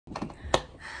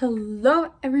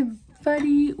Hello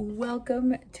everybody,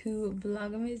 welcome to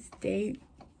Vlogmas Day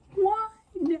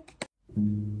 1.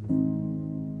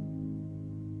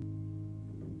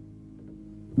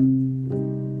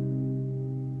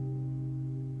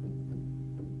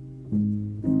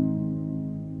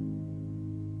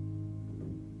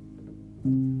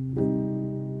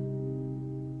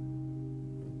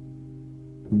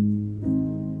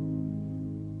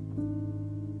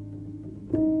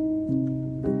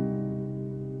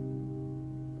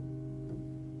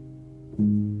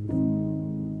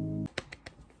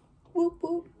 Whoop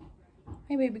whoop.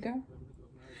 Hey baby girl.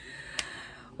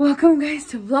 Welcome guys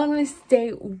to Vlogmas Day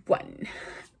 1.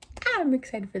 I'm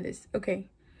excited for this. Okay.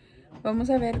 Vamos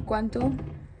a ver cuánto.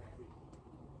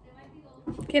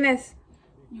 ¿Quién es?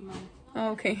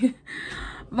 Oh, ok.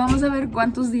 Vamos a ver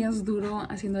cuántos días duro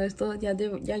haciendo esto. Ya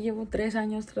llevo 3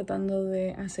 años tratando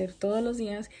de hacer todos los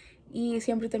días y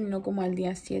siempre termino como al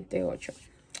día 7, 8.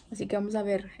 Así que vamos a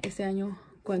ver este año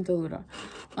cuánto dura.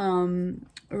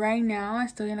 Right now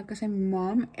estoy en la casa de mi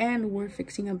mom and we're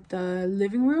fixing up the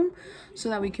living room so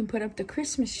that we can put up the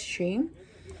Christmas tree.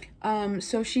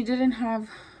 So she didn't have,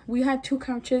 we had 2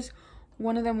 couches.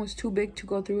 One of them was too big to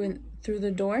go through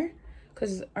the door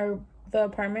because the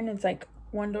apartment is like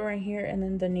one door right here and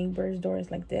then the neighbor's door is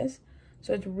like this,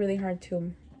 so it's really hard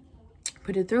to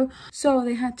put it through, so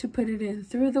they had to put it in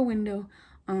through the window.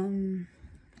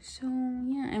 So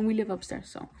yeah, and we live upstairs,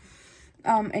 so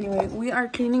anyway, we are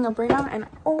cleaning up right now. And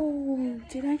oh,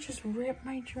 did I just rip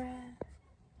my dress?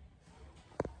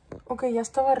 Okay, ya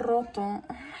estaba roto. Oh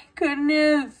my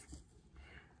goodness,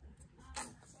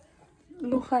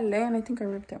 lo jalé and I think I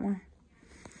ripped it more.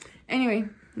 Anyway,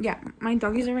 yeah, my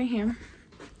doggies are right here.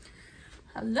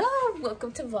 Hello,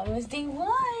 welcome to Vlogmas Day 1.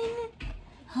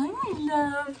 Hi, my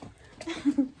love.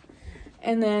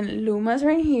 And then Luma's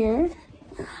right here.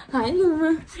 Hi,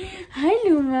 Luma. Hi,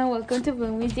 Luma. Welcome to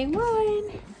Vlogmas Day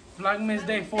 1. Vlogmas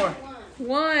Day 4.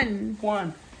 1.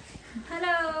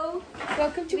 Hello.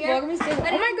 Welcome to Vlogmas Day 1. Oh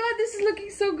my god, this is looking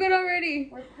so good already.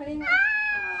 We're putting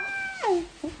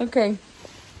Okay.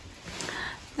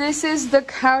 This is the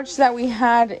couch that we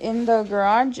had in the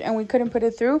garage and we couldn't put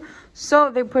it through.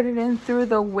 So they put it in through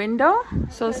the window.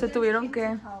 So se tuvieron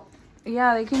que...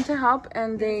 Yeah, they came to help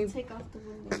and they... Take off the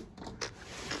window.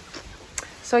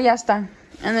 So ya está.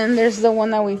 And then there's the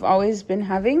one that we've always been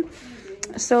having.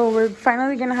 So we're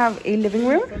finally gonna have a living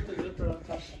room.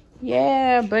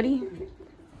 Yeah, buddy.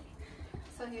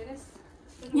 So here it is.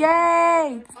 Yay!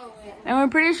 Oh, yeah. And we're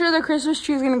pretty sure the Christmas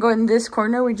tree is gonna go in this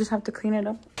corner. We just have to clean it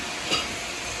up.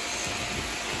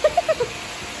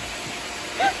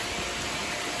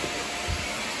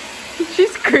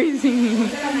 She's crazy.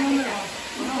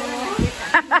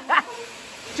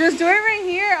 Just do it right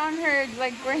here on her,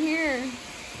 like right here.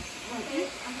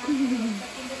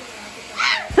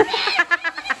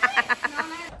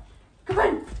 Come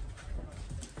on.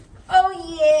 Oh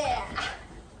yeah.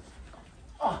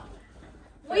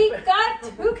 We got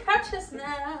 2 couches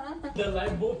now. The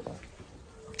light bulb.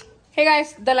 Hey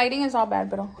guys, the lighting is all bad,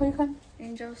 but who you calling?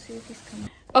 Angel, see if he's coming.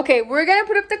 Okay, we're gonna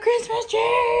put up the Christmas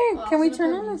tree. Can we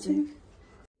turn on the TV?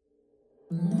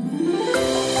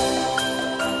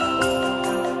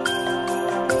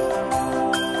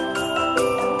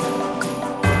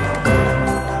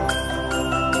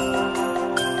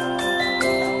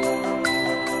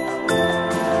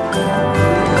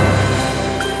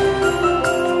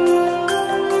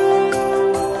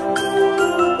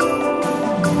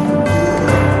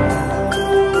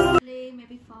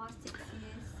 Maybe 4, 6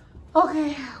 years.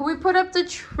 Okay, we put up the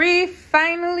tree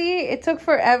finally. It took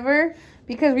forever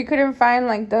because we couldn't find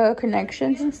like the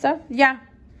connections and stuff. Yeah,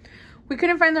 we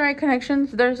couldn't find the right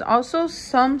connections. There's also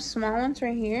some small ones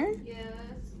right here, Yes.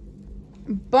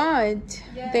 but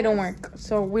they don't work,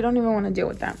 so we don't even want to deal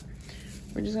with that.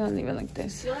 We're just gonna leave it like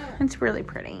this. Yeah. It's really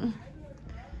pretty.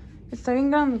 Está bien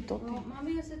grandotote.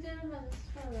 Mami, ¿usted tiene una de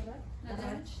esas, verdad?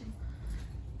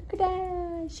 Look at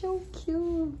that, so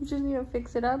cute. We just need to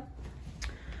fix it up.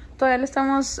 Todavía le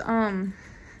estamos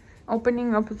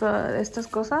opening up estas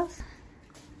cosas.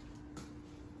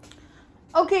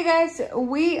 Okay guys,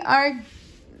 we are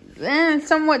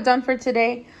somewhat done for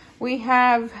today. We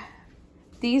have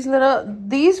these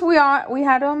we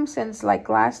had them since like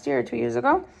last year or 2 years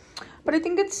ago, but I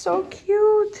think it's so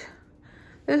cute.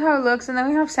 This is how it looks. And then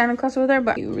we have Santa Claus over there,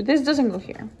 but this doesn't go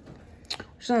here.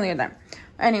 Just gonna leave it there.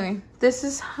 Anyway, this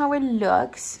is how it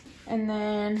looks. And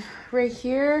then right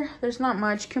here, there's not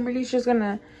much. Kimberly's just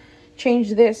gonna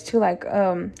change this to like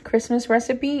Christmas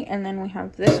recipe. And then we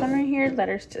have this one right here,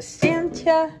 letters to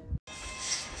Santa.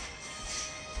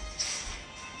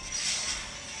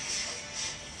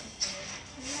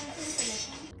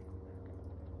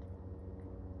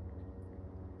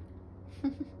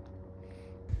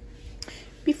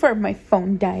 Before my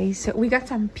phone dies, we got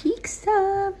some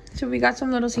pizza. So we got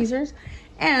some Little Caesars,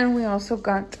 and we also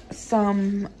got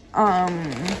some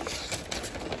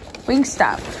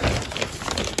Wingstop.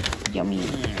 Yummy.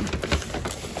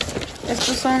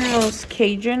 Estos son los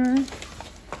Cajun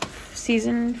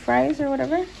seasoned fries or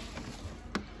whatever.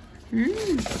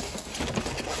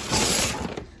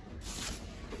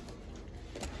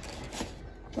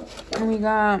 And we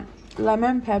got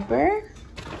lemon pepper.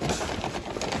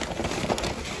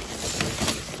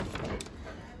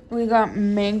 We got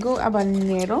mango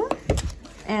habanero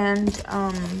and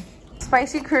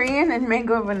spicy Korean and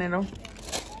mango habanero.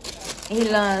 Y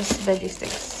los veggie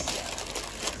sticks.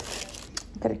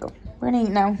 Gotta go. We're gonna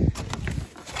eat now.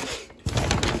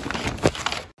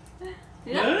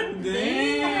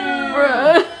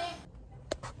 Bruh.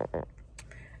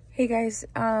 Hey guys,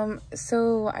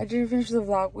 so I didn't finish the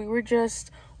vlog. We were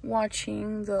just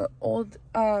watching the old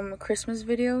Christmas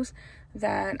videos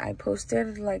that I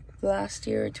posted like last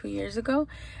year or 2 years ago,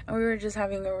 and we were just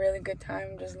having a really good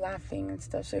time, just laughing and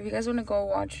stuff. So if you guys want to go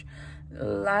watch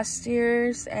last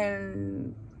year's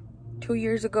and 2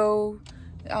 years ago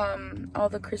all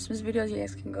the Christmas videos, you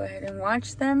guys can go ahead and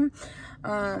watch them.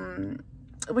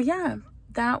 But yeah,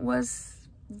 that was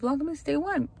Vlogmas Day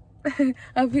 1. I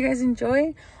hope you guys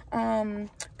enjoy.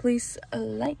 Please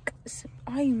like,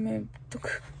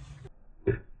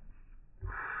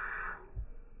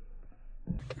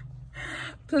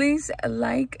 please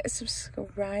like,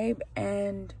 subscribe,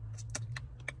 and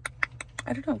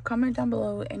I don't know, comment down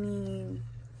below any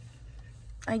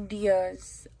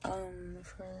ideas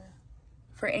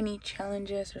for any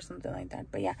challenges or something like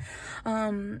that. But yeah,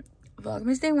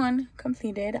 Vlogmas Day 1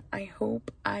 completed. I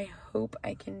hope I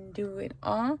can do it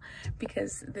all,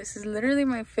 because this is literally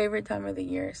my favorite time of the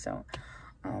year. So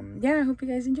yeah, I hope you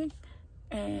guys enjoy,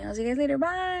 and I'll see you guys later.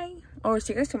 Bye. Or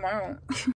see you guys tomorrow.